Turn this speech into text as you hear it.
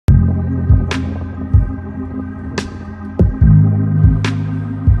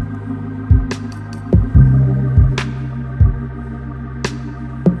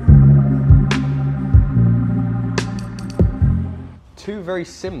two very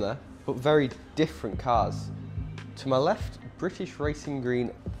similar but very different cars. To my left, British Racing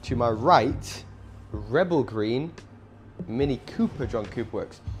Green. To my right, Rebel Green, MINI Cooper John Cooper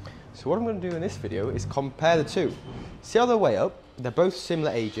Works. So what I'm going to do in this video is compare the two. See how they're way up? They're both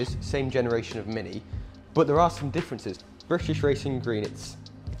similar ages, same generation of Mini, but there are some differences. British Racing Green, it's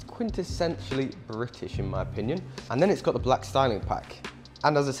quintessentially British in my opinion. And then it's got the black styling pack.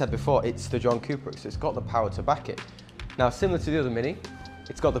 And as I said before, it's the John Cooper, so it's got the power to back it. Now, similar to the other Mini,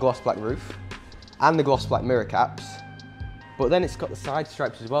 it's got the gloss black roof and the gloss black mirror caps, but then it's got the side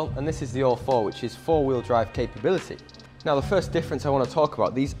stripes as well, and this is the all-4, which is 4-wheel drive capability. Now, the first difference I want to talk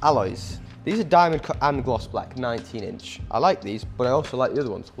about, these alloys. These are diamond cut and gloss black, 19-inch. I like these, but I also like the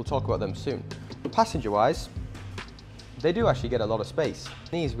other ones. We'll talk about them soon. Passenger-wise, they do actually get a lot of space.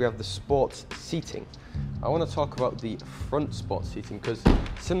 These, we have the sports seating. I want to talk about the front sports seating because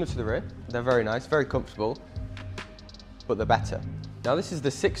similar to the rear, they're very nice, very comfortable, but they're better. Now this is the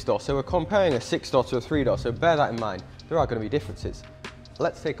 6-door, so we're comparing a 6-door to a 3-door, so bear that in mind. There are going to be differences.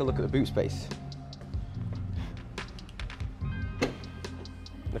 Let's take a look at the boot space.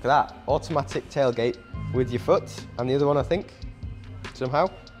 Look at that, automatic tailgate with your foot, and the other one I think, somehow.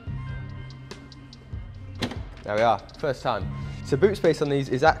 There we are, first time. So boot space on these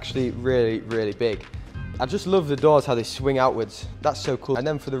is actually really, really big. I just love the doors, how they swing outwards. That's so cool. And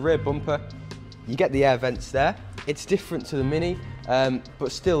then for the rear bumper, you get the air vents there. It's different to the Mini,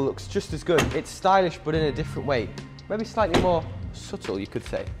 but still looks just as good. It's stylish, but in a different way. Maybe slightly more subtle, you could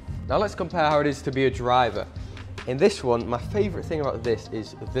say. Now let's compare how it is to be a driver. In this one, my favourite thing about this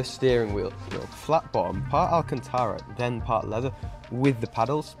is the steering wheel. Flat bottom, part Alcantara, then part leather, with the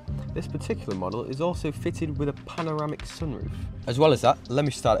paddles. This particular model is also fitted with a panoramic sunroof. As well as that, let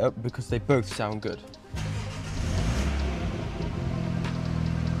me start it up because they both sound good.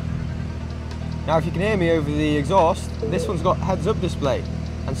 Now if you can hear me over the exhaust, this one's got heads-up display,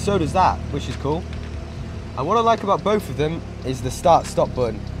 and so does that, which is cool. And what I like about both of them is the start-stop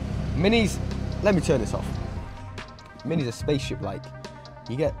button. Minis, let me turn this off. Mini's a spaceship-like.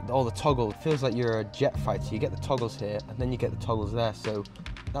 You get all the toggle, it feels like you're a jet fighter. You get the toggles here, and then you get the toggles there, so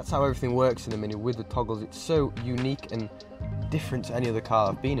that's how everything works in the Mini with the toggles. It's so unique and different to any other car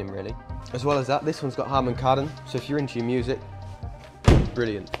I've been in, really. As well as that, this one's got Harman Kardon, so if you're into your music,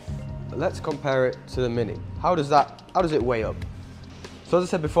 brilliant. But let's compare it to the Mini. How does it weigh up? So as I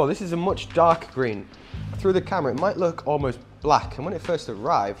said before, this is a much darker green. Through the camera, it might look almost black, and when it first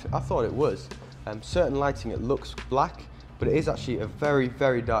arrived, I thought it was. Certain lighting, it looks black, but it is actually a very,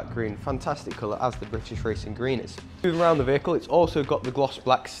 very dark green. Fantastic colour, as the British Racing Green is. Moving around the vehicle, it's also got the gloss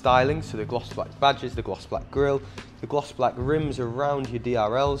black styling, so the gloss black badges, the gloss black grille, the gloss black rims around your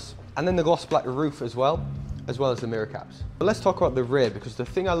DRLs, and then the gloss black roof as well as the mirror caps. But let's talk about the rear, because the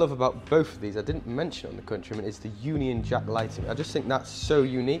thing I love about both of these, I didn't mention on the Countryman, is the Union Jack lighting. I just think that's so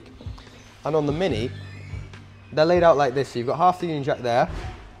unique. And on the Mini, they're laid out like this. So you've got half the Union Jack there,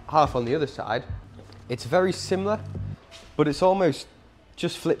 half on the other side. It's very similar, but it's almost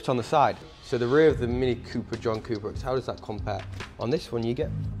just flipped on the side. So the rear of the MINI Cooper John Cooper Works, how does that compare? On this one, you get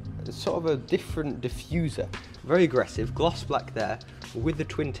sort of a different diffuser. Very aggressive, gloss black there, with the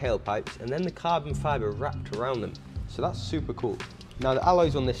twin tailpipes, and then the carbon fibre wrapped around them. So that's super cool. Now the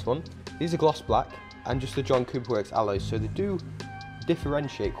alloys on this one, these are gloss black, and just the John Cooper Works alloys, so they do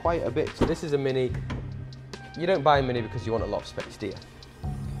differentiate quite a bit. So this is a Mini. You don't buy a Mini because you want a lot of space, do you?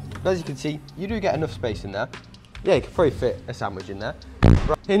 But as you can see, you do get enough space in there. Yeah, you could probably fit a sandwich in there.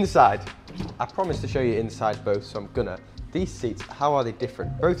 Right. Inside, I promised to show you inside both, so I'm gonna. These seats, how are they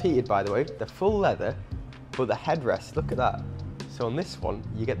different? Both heated, by the way. They're full leather, but the headrest, look at that. So on this one,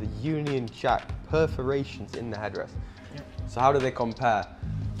 you get the Union Jack perforations in the headrest. So how do they compare?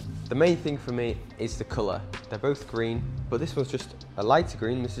 The main thing for me is the colour. They're both green, but this one's just a lighter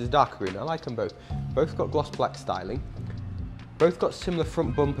green, this is a darker green. I like them both. Both got gloss black styling. Both got similar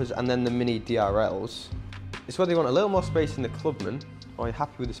front bumpers and then the Mini DRLs. It's whether you want a little more space in the Clubman or you're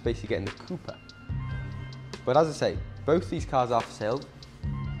happy with the space you get in the Cooper. But as I say, both these cars are for sale.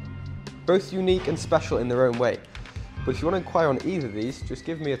 Both unique and special in their own way. But if you want to inquire on either of these, just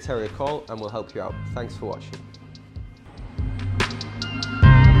give me a Terrier call and we'll help you out. Thanks for watching.